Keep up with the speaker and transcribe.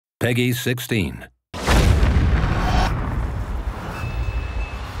Peggy 16.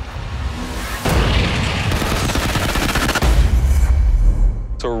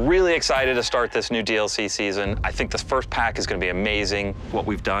 So we're really excited to start this new DLC season. I think this first pack is going to be amazing. What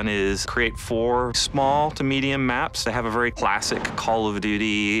we've done is create 4 small to medium maps that have a very classic Call of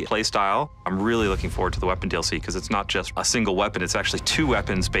Duty playstyle. I'm really looking forward to the weapon DLC because it's not just a single weapon, it's actually 2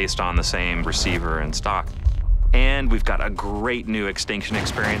 weapons based on the same receiver and stock. And we've got a great new Extinction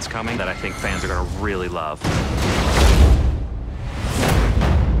experience coming that I think fans are going to really love.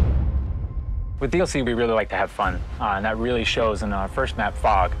 With DLC, we really like to have fun, and that really shows in our first map,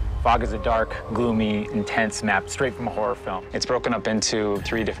 Fog. Fog is a dark, gloomy, intense map straight from a horror film. It's broken up into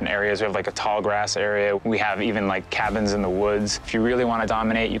 3 different areas. We have like a tall grass area. We have even like cabins in the woods. If you really want to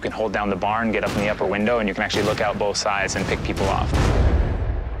dominate, you can hold down the barn, get up in the upper window, and you can actually look out both sides and pick people off.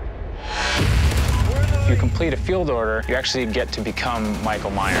 If you complete a field order, you actually get to become Michael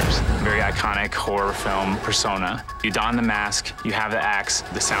Myers. Very iconic horror film persona. You don the mask, you have the axe,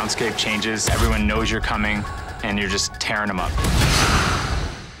 the soundscape changes, everyone knows you're coming, and you're just tearing them up.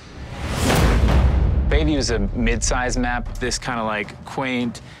 Bayview is a mid-sized map, this kind of like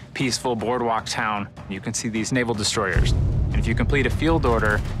quaint, peaceful boardwalk town. You can see these naval destroyers. And if you complete a field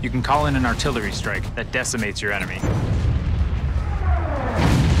order, you can call in an artillery strike that decimates your enemy.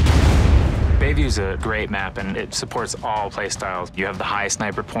 Bayview's a great map, and it supports all playstyles. You have the high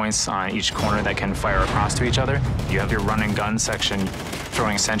sniper points on each corner that can fire across to each other. You have your run and gun section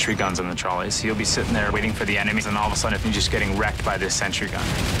throwing sentry guns on the trolleys. So you'll be sitting there waiting for the enemies, and all of a sudden you're just getting wrecked by this sentry gun.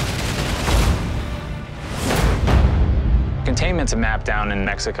 Containment's a map down in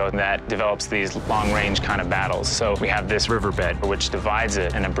Mexico that develops these long-range kind of battles. So we have this riverbed, which divides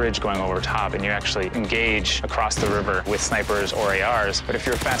it, and a bridge going over top, and you actually engage across the river with snipers or ARs. But if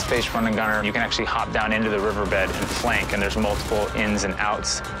you're a fast-paced run and gunner, you can actually hop down into the riverbed and flank, and there's multiple ins and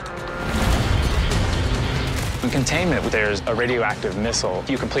outs. In containment, there's a radioactive missile. If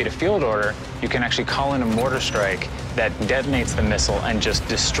you complete a field order, you can actually call in a mortar strike that detonates the missile and just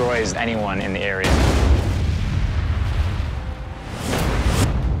destroys anyone in the area.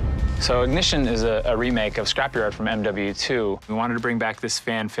 So Ignition is a remake of Scrapyard from MW2. We wanted to bring back this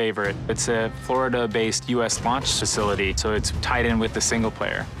fan favorite. It's a Florida-based US launch facility, so it's tied in with the single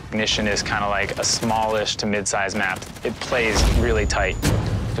player. Ignition is kind of like a smallish to mid-sized map. It plays really tight.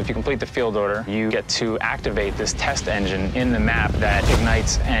 So if you complete the field order, you get to activate this test engine in the map that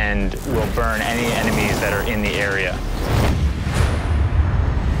ignites and will burn any enemies that are in the area.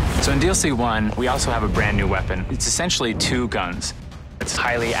 So in DLC 1, we also have a brand new weapon. It's essentially 2 guns. It's a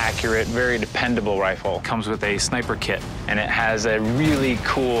highly accurate, very dependable rifle. It comes with a sniper kit, and it has a really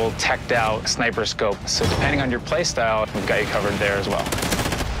cool, teched out sniper scope. So depending on your playstyle, we've got you covered there as well.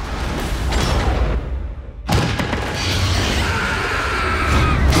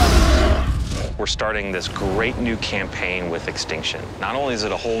 We're starting this great new campaign with Extinction. Not only is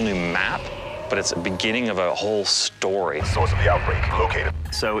it a whole new map, but it's the beginning of a whole story. Source of the outbreak located.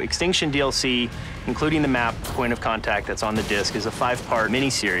 So Extinction DLC, including the map Point of Contact that's on the disc, is a 5-part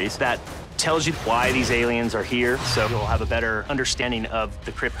mini-series that tells you why these aliens are here, so you'll have a better understanding of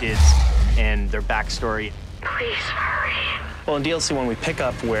the cryptids and their backstory. Please hurry. Well, in DLC 1, we pick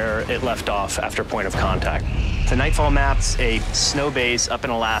up where it left off after Point of Contact. The Nightfall map's a snow base up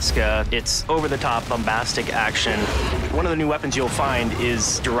in Alaska. It's over-the-top, bombastic action. One of the new weapons you'll find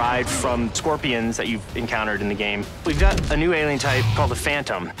is derived from scorpions that you've encountered in the game. We've got a new alien type called the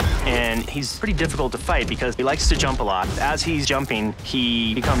Phantom, and he's pretty difficult to fight because he likes to jump a lot. As he's jumping,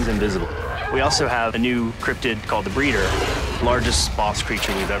 he becomes invisible. We also have a new cryptid called the Breeder, largest boss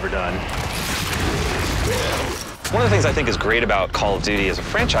creature we've ever done. One of the things I think is great about Call of Duty as a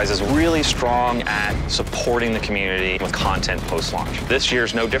franchise is really strong at supporting the community with content post-launch. This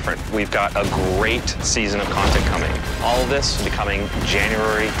year's no different. We've got a great season of content coming. All of this will be coming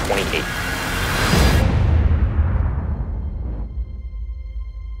January 28th.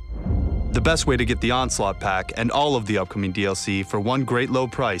 The best way to get the Onslaught pack and all of the upcoming DLC for one great low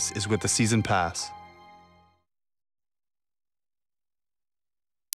price is with the Season Pass.